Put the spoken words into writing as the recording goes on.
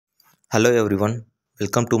Hello everyone,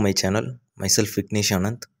 welcome to my channel. Myself Vignesh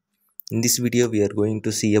Anand. In this video we are going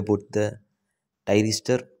to see about the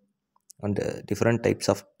thyristor and different types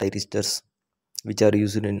of thyristors which are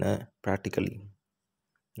used in practically.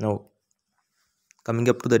 Now coming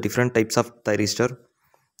up to the different types of thyristor,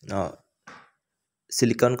 uh,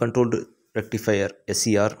 silicon controlled rectifier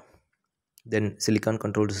SCR, then silicon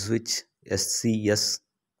controlled switch SCS,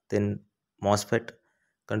 then MOSFET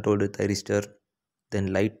controlled thyristor,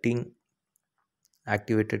 then lighting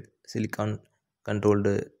activated silicon controlled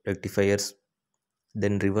rectifiers,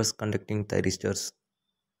 then reverse conducting thyristors,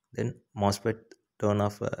 then MOSFET turn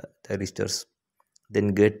off thyristors, then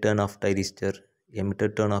gate turn off thyristor,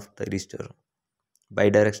 emitter turn off thyristor,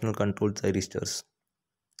 bidirectional controlled thyristors,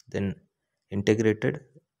 then integrated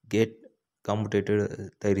gate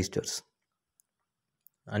commutated thyristors,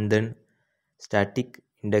 and then static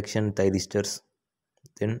induction thyristors,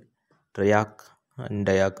 then triac and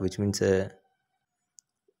diac, which means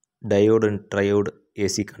diode and triode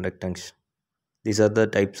AC conductance. These are the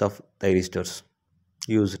types of thyristors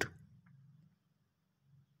used.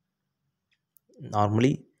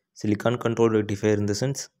 Normally, silicon controlled rectifier in the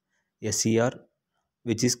sense SCR,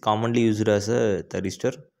 which is commonly used as a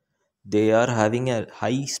thyristor, they are having a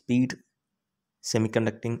high speed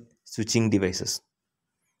semiconducting switching devices.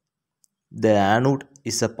 The anode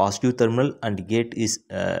is a positive terminal and gate is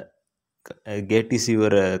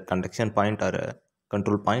your conduction point or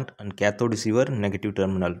control point, and cathode is your negative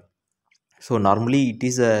terminal. So normally it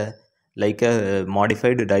is like a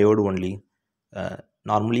modified diode only.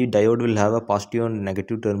 Normally diode will have a positive and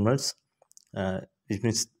negative terminals, which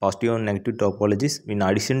means positive and negative topologies. In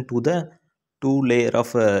addition to the two layer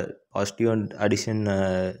of positive and addition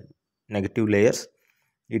negative layers,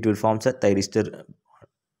 it will form a thyristor,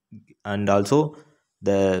 and also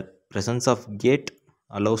the presence of gate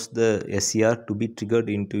allows the SCR to be triggered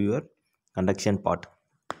into your conduction part.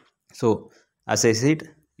 So as I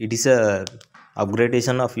said, it is a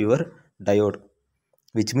upgradation of your diode,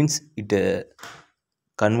 which means it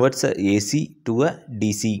converts a AC to a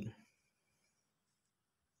DC.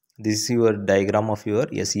 This is your diagram of your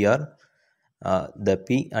SCR, the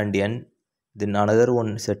P and N, then another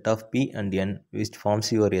one set of P and N, which forms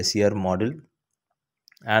your SCR model.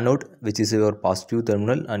 Anode, which is your positive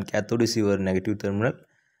terminal, and cathode is your negative terminal,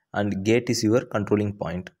 and gate is your controlling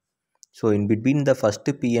point. So in between, the first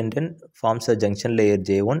P and N forms a junction layer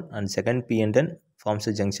J1, and second P and N forms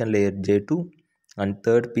a junction layer J2, and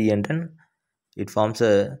third P and N, it forms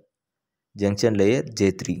a junction layer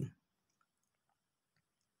J3.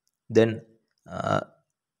 Then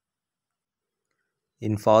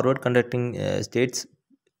in forward conducting states,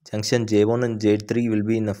 junction J1 and J3 will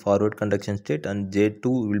be in a forward conduction state, and J2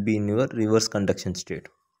 will be in your reverse conduction state.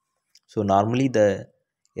 So normally the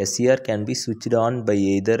SCR can be switched on by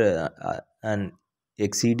either an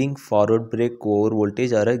exceeding forward break over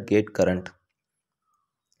voltage or a gate current.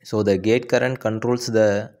 So the gate current controls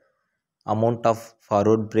the amount of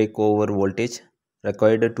forward break over voltage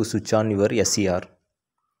required to switch on your SCR.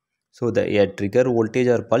 So a trigger voltage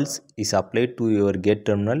or pulse is applied to your gate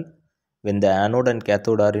terminal when the anode and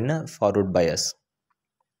cathode are in a forward bias.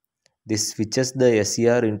 This switches the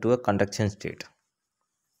SCR into a conduction state.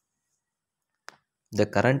 The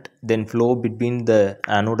current then flow between the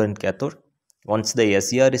anode and cathode. Once the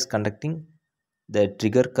SCR is conducting, the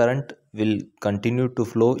trigger current will continue to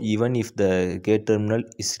flow even if the gate terminal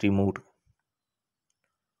is removed.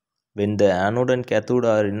 When the anode and cathode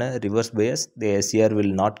are in a reverse bias, the SCR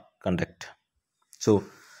will not conduct. So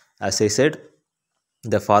as I said,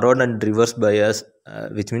 the forward and reverse bias,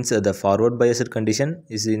 which means the forward biased condition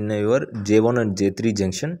is in your J1 and J3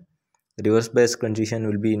 junction. Reverse bias condition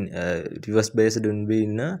will be in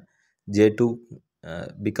J2,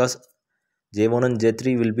 because J1 and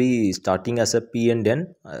J3 will be starting as a P and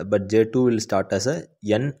N, but J2 will start as a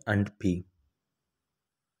N and P.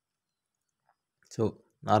 So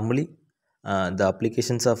normally the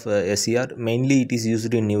applications of SCR, mainly it is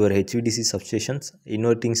used in your HVDC substations,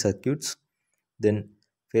 inverting circuits, then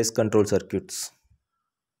phase control circuits.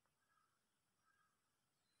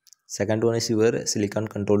 Second one is your silicon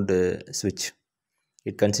controlled switch.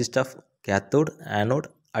 It consists of cathode, anode,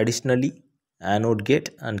 additionally anode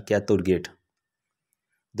gate and cathode gate.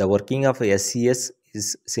 The working of SCS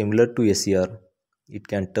is similar to SCR. It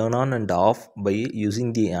can turn on and off by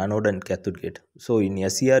using the anode and cathode gate. So in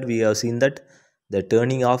SCR we have seen that the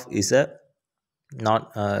turning off is a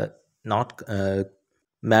not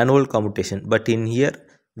manual commutation, but in here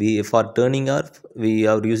for turning off we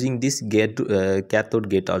are using this gate cathode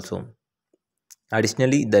gate also.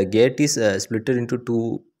 Additionally, the gate is split into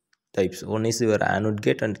two types. One is your anode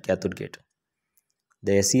gate and cathode gate.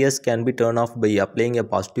 The SCS can be turned off by applying a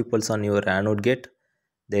positive pulse on your anode gate.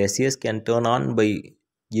 The SCS can turn on by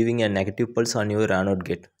giving a negative pulse on your anode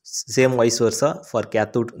gate. Same vice versa for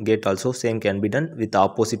cathode gate also, same can be done with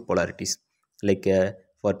opposite polarities. Like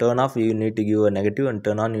for turn off you need to give a negative, and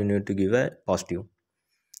turn on you need to give a positive.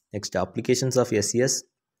 Next, applications of SCS.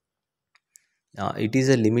 It is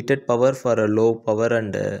a limited power for a low power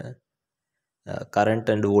and current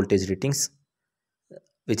and voltage ratings,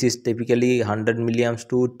 which is typically 100 milliamps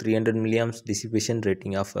to 300 milliamps dissipation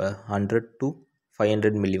rating of 100 to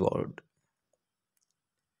 500 milliwatt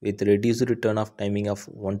with reduced return of timing of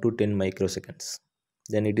 1 to 10 microseconds.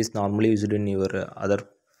 Then it is normally used in your other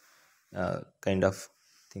kind of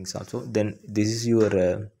things also. Then this is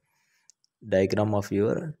your diagram of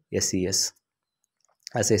your SCS.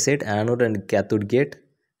 As I said, anode and cathode gate,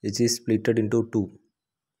 which is splitted into two.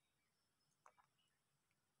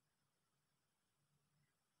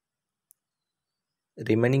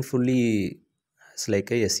 Remaining fully is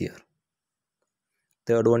like a SCR.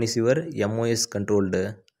 Third one is your MOS controlled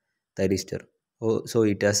thyristor. So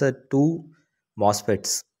it has a two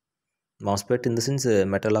MOSFETs. MOSFET in the sense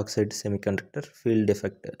metal oxide semiconductor field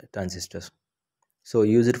effect transistors. So it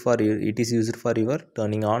is used for your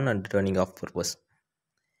turning on and turning off purpose.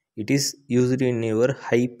 It is used in your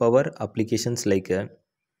high power applications like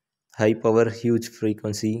high power, huge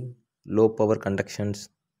frequency, low power conductions.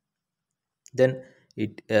 Then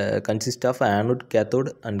it consists of anode,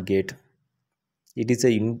 cathode and gate. It is a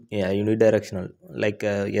unidirectional like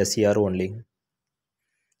SCR only.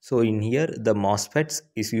 So in here the MOSFETs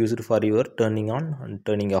is used for your turning on and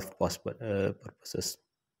turning off purposes.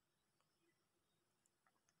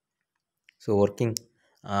 So working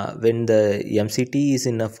when the MCT is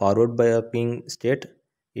in a forward biasing state,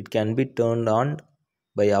 it can be turned on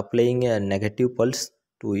by applying a negative pulse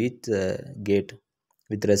to its gate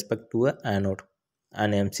with respect to a anode.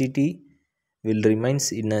 An MCT will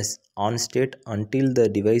remains in a on state until the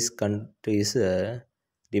device is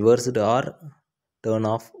reversed or turn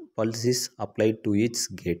off pulse is applied to its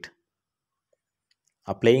gate.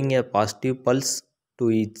 Applying a positive pulse to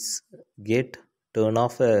its gate turn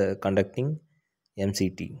off a conducting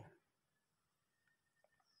MCT.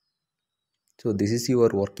 So this is your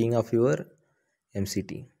working of your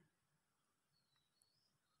MCT.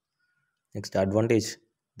 Next advantage,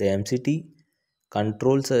 the MCT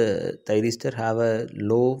controls a thyristor have a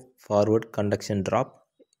low forward conduction drop.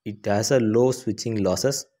 It has a low switching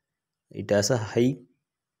losses. It has a high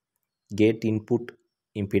gate input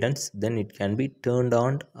impedance. Then it can be turned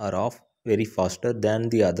on or off very faster than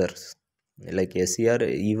the others. Like SCR,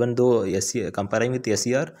 even though SCR, comparing with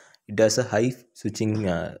SCR, it has a high switching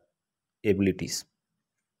abilities.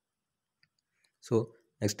 So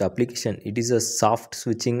next application, it is a soft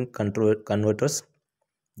switching converters,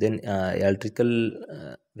 then electrical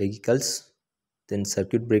vehicles, then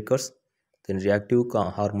circuit breakers, then reactive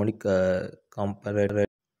harmonic comparator,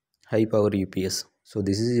 high power UPS. So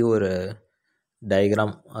this is your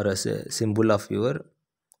diagram or a symbol of your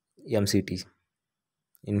MCT.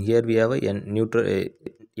 In here we have a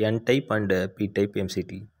N type and P type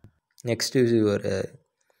MCT. Next is your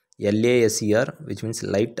LASCR, which means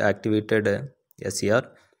light activated SCR.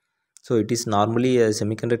 So it is normally a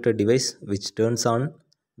semiconductor device which turns on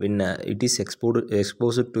when it is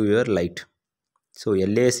exposed to your light. So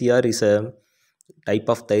LASCR is a type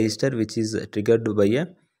of thyristor which is triggered by a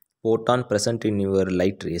photon present in your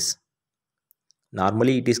light rays.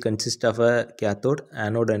 Normally it is consist of a cathode,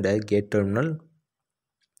 anode and a gate terminal.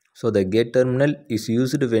 So the gate terminal is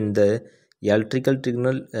used when the electrical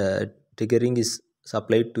triggering is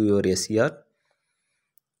supplied to your SCR.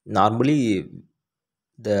 Normally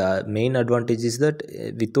the main advantage is that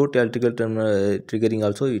without electrical triggering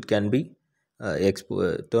also it can be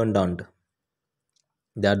turned on.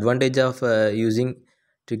 The advantage of using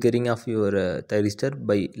triggering of your thyristor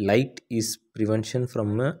by light is prevention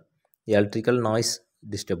from electrical noise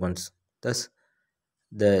disturbance. Thus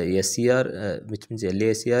the SCR which means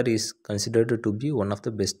LASCR is considered to be one of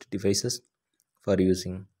the best devices for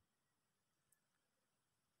using.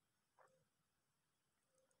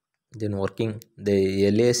 Then working,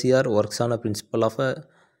 the LASCR works on a principle of a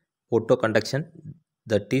photoconduction,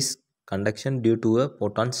 that is conduction due to a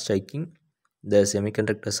photon striking the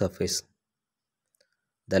semiconductor surface.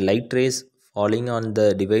 The light rays falling on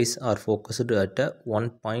the device are focused at a one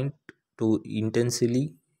point to intensify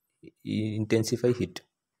heat.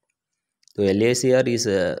 So LASCR is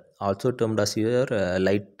also termed as your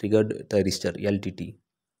light triggered thyristor LTT,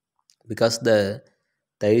 because the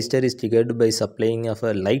thyristor is triggered by supplying of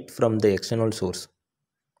a light from the external source.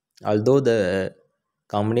 Although the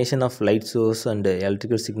combination of light source and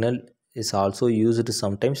electrical signal is also used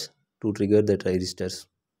sometimes to trigger the thyristors.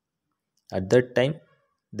 At that time,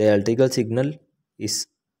 the electrical signal is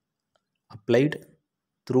applied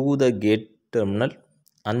through the gate terminal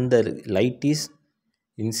and the light is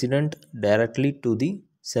incident directly to the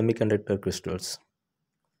semiconductor crystals.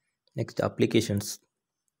 Next, applications.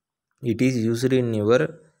 It is used in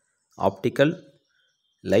your optical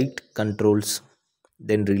light controls,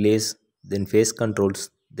 then relays, then phase controls,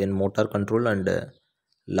 then motor control, and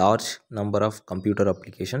large number of computer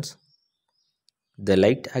applications. The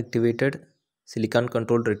light activated silicon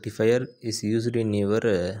controlled rectifier is used in your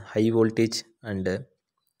high voltage and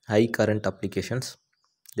high current applications.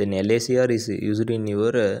 Then LASCR is used in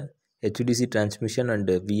your HDC transmission and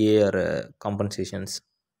VAR compensations.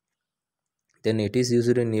 Then it is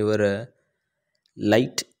used in your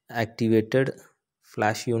light activated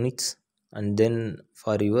flash units and then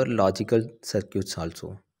for your logical circuits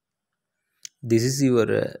also. This is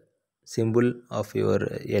your symbol of your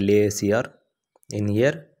LASCR. In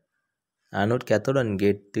here, anode, cathode and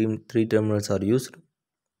gate three terminals are used.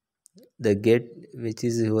 The gate, which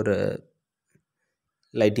is your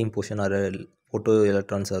lighting portion, or photo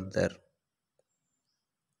electrons are there.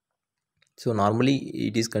 So normally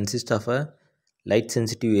it is consist of a light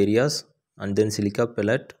sensitive areas and then silica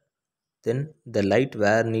pellet. Then the light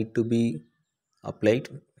where need to be applied,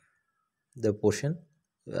 the portion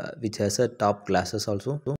which has a top glasses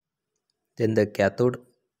also. Then the cathode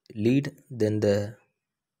lead, then the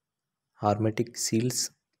hermetic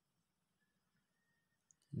seals,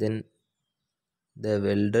 then the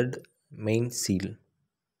welded main seal.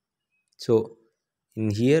 So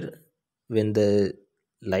in here, when the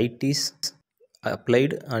light is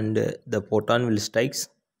applied and the photon will strikes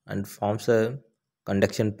and forms a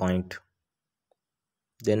conduction point,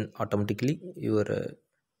 then automatically your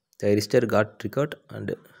thyristor got triggered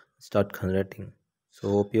and start conducting. So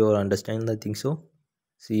hope you understand the thing. So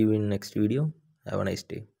see you in next video. Have a nice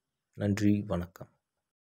day. Nandri Vanakkam.